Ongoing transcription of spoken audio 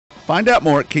Find out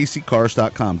more at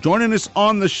kccars.com. Joining us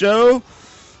on the show,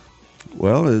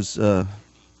 well, is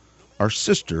our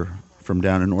sister from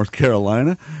down in North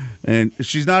Carolina. And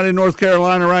she's not in North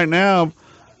Carolina right now.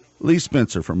 Lee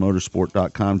Spencer from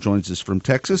motorsport.com joins us from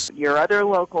Texas. Your other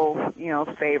local,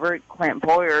 favorite, Clint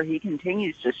Bowyer, he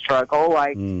continues to struggle.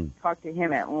 I talked to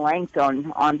him at length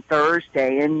on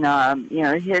Thursday, and,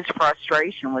 his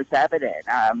frustration was evident.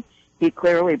 He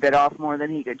clearly bit off more than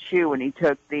he could chew when he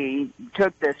took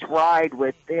this ride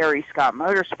with HScott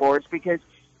Motorsports because,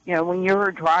 when you're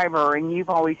a driver and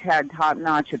you've always had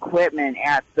top-notch equipment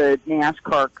at the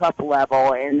NASCAR Cup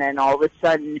level, and then all of a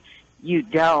sudden you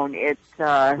don't, it's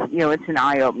an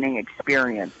eye-opening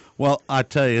experience. Well, I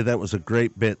tell you, that was a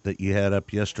great bit that you had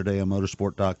up yesterday on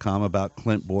motorsport.com about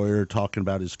Clint Bowyer, talking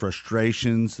about his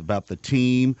frustrations, about the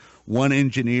team, one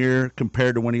engineer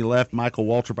compared to when he left. Michael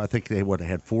Waltrip, I think they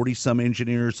had 40-some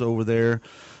engineers over there.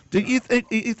 Do you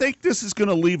think this is going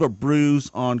to leave a bruise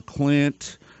on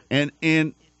Clint? And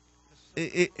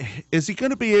is he going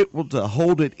to be able to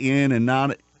hold it in and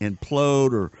not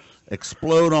implode or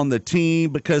explode on the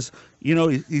team? Because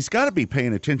he's got to be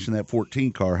paying attention to that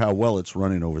 14 car, how well it's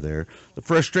running over there. The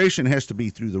frustration has to be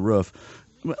through the roof.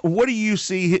 What do you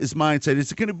see his mindset?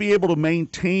 Is it going to be able to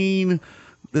maintain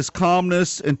this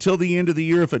calmness until the end of the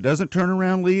year if it doesn't turn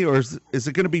around, Lee, or is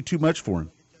it going to be too much for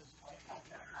him?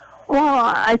 Well,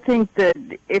 I think that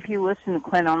if you listen to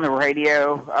Clint on the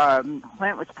radio,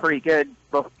 Clint was pretty good,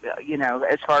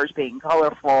 as far as being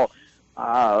colorful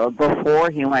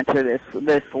before he went through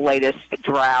this latest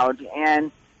drought.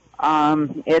 And